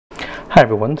Hi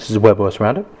everyone, this is webOS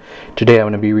Roundup. Today I'm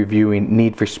going to be reviewing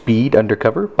Need for Speed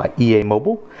Undercover by EA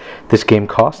Mobile. This game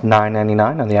costs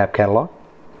 $9.99 on the app catalog.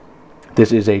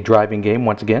 This is a driving game,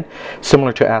 once again,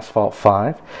 similar to Asphalt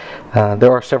 5.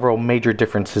 There are several major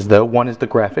differences though. One is the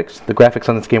graphics. The graphics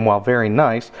on this game, while very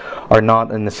nice, are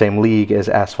not in the same league as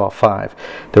Asphalt 5.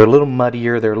 They're a little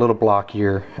muddier, they're a little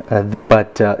blockier,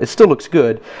 but it still looks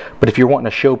good. But if you're wanting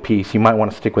a showpiece, you might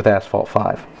want to stick with Asphalt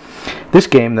 5. This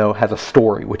game though has a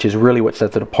story, which is really what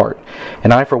sets it apart.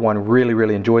 And I for one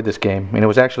really enjoyed this game, and it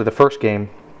was actually the first game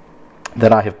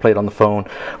that I have played on the phone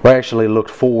where I actually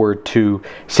looked forward to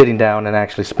sitting down and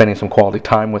actually spending some quality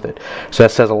time with it. So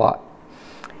that says a lot.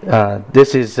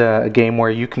 This is a game where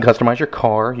you can customize your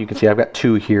car. You can see I've got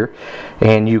two here,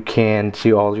 and you can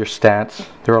see all your stats.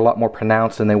 They're a lot more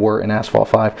pronounced than they were in Asphalt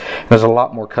 5. There's a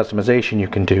lot more customization you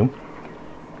can do.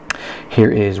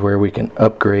 Here is where we can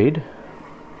upgrade.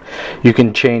 You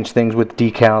can change things with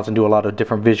decals and do a lot of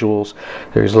different visuals.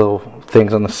 There's little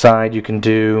things on the side you can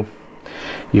do.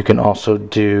 You can also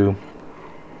change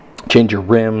your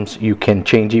rims. You can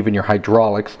change even your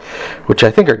hydraulics, which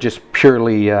I think are just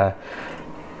purely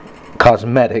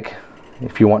cosmetic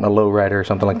if you want a lowrider or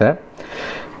something like that.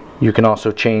 You can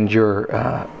also change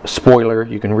your spoiler.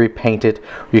 You can repaint it.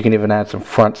 You can even add some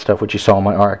front stuff, which you saw on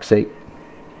my RX-8.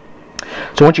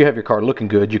 So once you have your car looking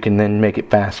good, you can then make it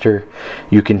faster.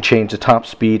 You can change the top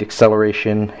speed,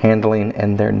 acceleration, handling,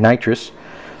 and their nitrous.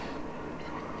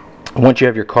 Once you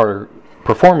have your car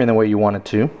performing the way you want it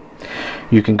to,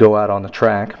 you can go out on the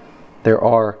track.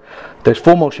 There's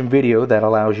full motion video that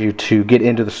allows you to get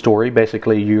into the story.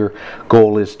 Basically, your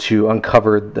goal is to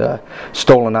uncover the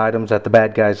stolen items that the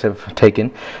bad guys have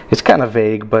taken. It's kind of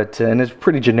vague, and it's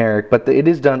pretty generic, but it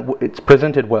is done. It's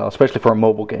presented well, especially for a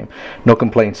mobile game. No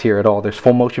complaints here at all. There's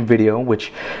full motion video,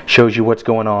 which shows you what's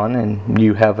going on, and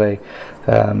you have a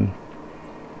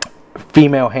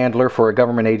female handler for a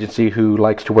government agency who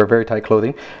likes to wear very tight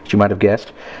clothing, as you might have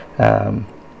guessed.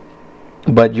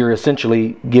 But you're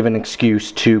essentially given an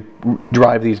excuse to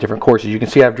drive these different courses. You can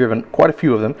see I've driven quite a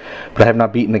few of them, but I have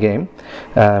not beaten the game.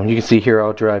 You can see here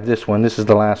I'll drive this one. This is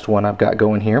the last one I've got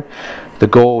going here. The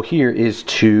goal here is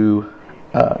to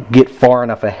get far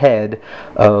enough ahead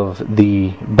of the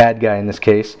bad guy in this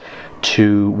case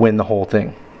to win the whole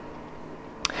thing.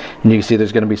 And you can see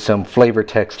there's going to be some flavor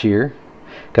text here.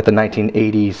 Got the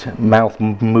 1980s mouth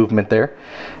movement there.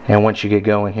 And once you get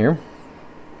going here,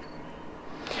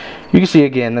 you can see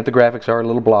again that the graphics are a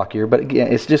little blockier, but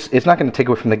again, it's not going to take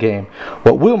away from the game.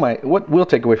 What will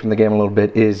take away from the game a little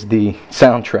bit is the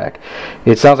soundtrack.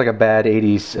 It sounds like a bad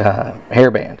 80s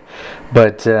hairband,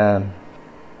 but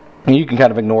you can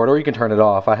kind of ignore it, or you can turn it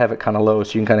off. I have it kind of low,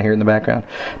 so you can kind of hear it in the background.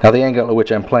 Now the angle at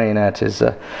which I'm playing at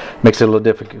makes it a little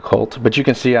difficult, but you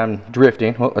can see I'm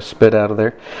drifting. Well, I spit out of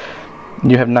there.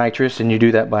 You have nitrous, and you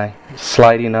do that by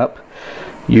sliding up.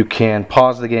 You can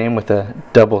pause the game with a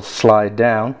double slide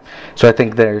down. So I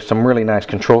think there's some really nice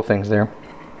control things there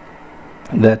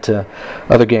that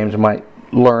other games might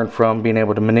learn from, being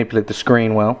able to manipulate the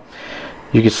screen well.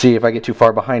 You can see if I get too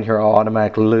far behind here, I'll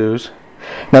automatically lose.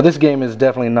 Now this game is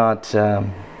definitely not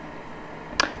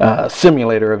a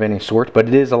simulator of any sort, but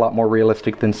it is a lot more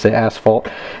realistic than, say, Asphalt.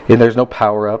 And there's no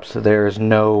power-ups. There's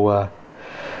no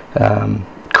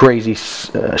crazy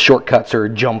shortcuts or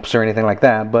jumps or anything like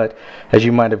that, but as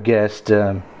you might have guessed,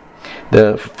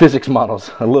 the physics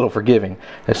model's a little forgiving.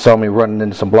 They saw me running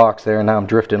into some blocks there, and now I'm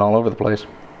drifting all over the place.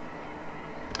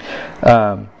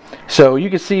 So you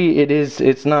can see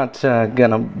it's not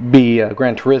gonna be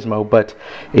Gran Turismo, but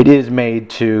it is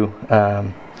made to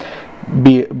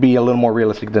be a little more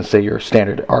realistic than, say, your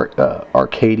standard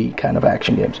arcadey kind of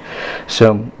action games.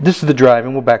 So this is the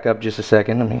driving. We'll back up just a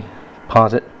second. Let me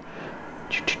pause it.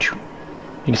 You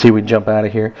can see we jump out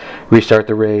of here, restart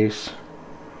the race,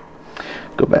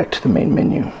 go back to the main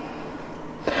menu.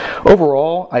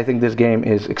 Overall, I think this game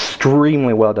is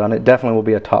extremely well done. It definitely will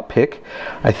be a top pick.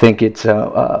 I think it's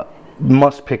a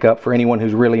must pick up for anyone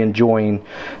who's really enjoying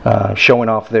showing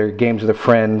off their games with their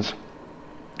friends,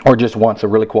 or just wants a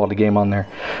really quality game on their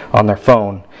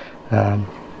phone.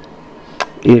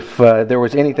 If there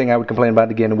was anything I would complain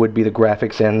about, again, it would be the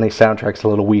graphics, and the soundtrack's a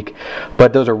little weak.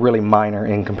 But those are really minor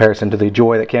in comparison to the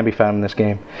joy that can be found in this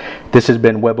game. This has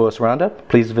been webOS Roundup.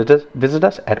 Please visit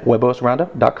us at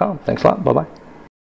webosroundup.com. Thanks a lot. Bye-bye.